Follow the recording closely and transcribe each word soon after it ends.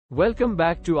Welcome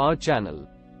back to our channel.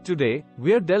 Today,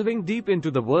 we're delving deep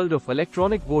into the world of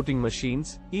electronic voting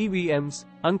machines, EVMs,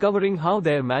 uncovering how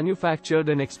they're manufactured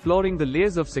and exploring the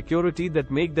layers of security that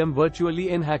make them virtually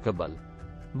unhackable.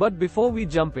 But before we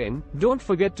jump in, don't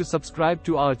forget to subscribe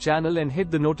to our channel and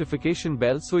hit the notification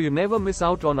bell so you never miss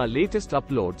out on our latest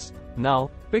uploads.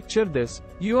 Now, picture this,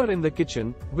 you are in the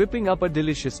kitchen, whipping up a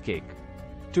delicious cake.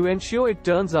 To ensure it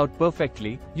turns out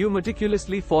perfectly, you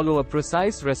meticulously follow a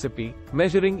precise recipe,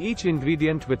 measuring each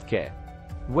ingredient with care.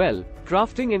 Well,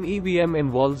 crafting an EVM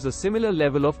involves a similar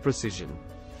level of precision.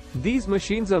 These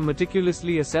machines are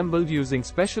meticulously assembled using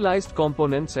specialized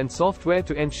components and software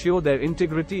to ensure their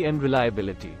integrity and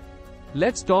reliability.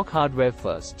 Let's talk hardware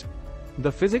first.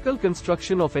 The physical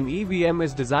construction of an EVM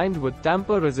is designed with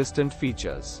tamper-resistant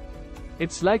features.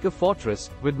 It's like a fortress,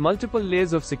 with multiple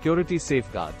layers of security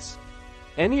safeguards.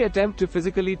 Any attempt to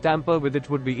physically tamper with it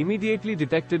would be immediately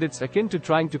detected. It's akin to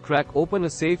trying to crack open a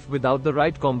safe without the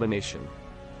right combination.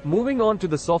 Moving on to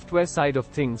the software side of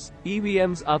things,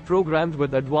 EVMs are programmed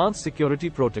with advanced security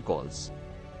protocols.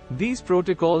 These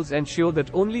protocols ensure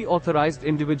that only authorized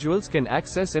individuals can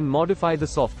access and modify the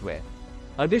software.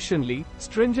 Additionally,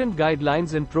 stringent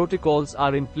guidelines and protocols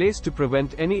are in place to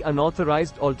prevent any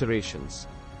unauthorized alterations.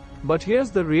 But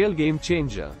here's the real game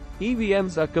changer.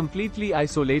 EVMs are completely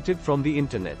isolated from the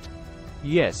internet.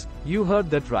 Yes, you heard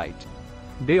that right.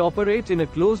 They operate in a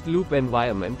closed-loop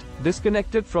environment,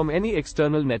 disconnected from any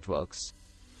external networks.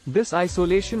 This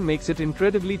isolation makes it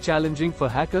incredibly challenging for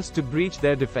hackers to breach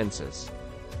their defenses.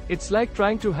 It's like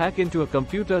trying to hack into a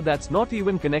computer that's not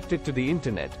even connected to the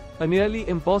internet, a nearly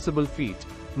impossible feat.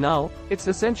 Now, it's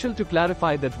essential to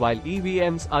clarify that while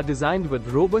EVMs are designed with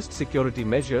robust security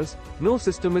measures, no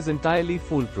system is entirely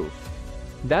foolproof.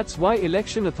 That's why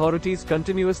election authorities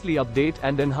continuously update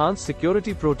and enhance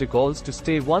security protocols to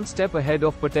stay one step ahead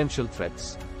of potential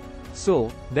threats.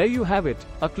 So, there you have it,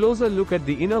 a closer look at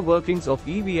the inner workings of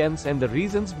EVMs and the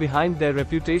reasons behind their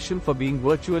reputation for being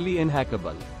virtually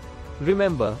unhackable.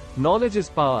 Remember, knowledge is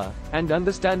power, and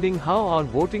understanding how our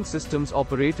voting systems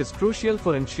operate is crucial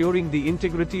for ensuring the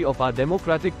integrity of our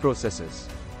democratic processes.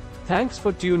 Thanks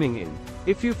for tuning in.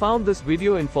 If you found this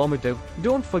video informative,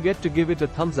 don't forget to give it a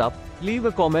thumbs up, leave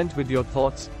a comment with your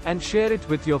thoughts, and share it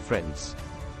with your friends.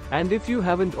 And if you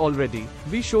haven't already,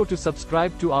 be sure to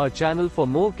subscribe to our channel for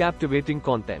more captivating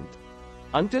content.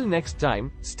 Until next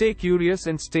time, stay curious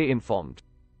and stay informed.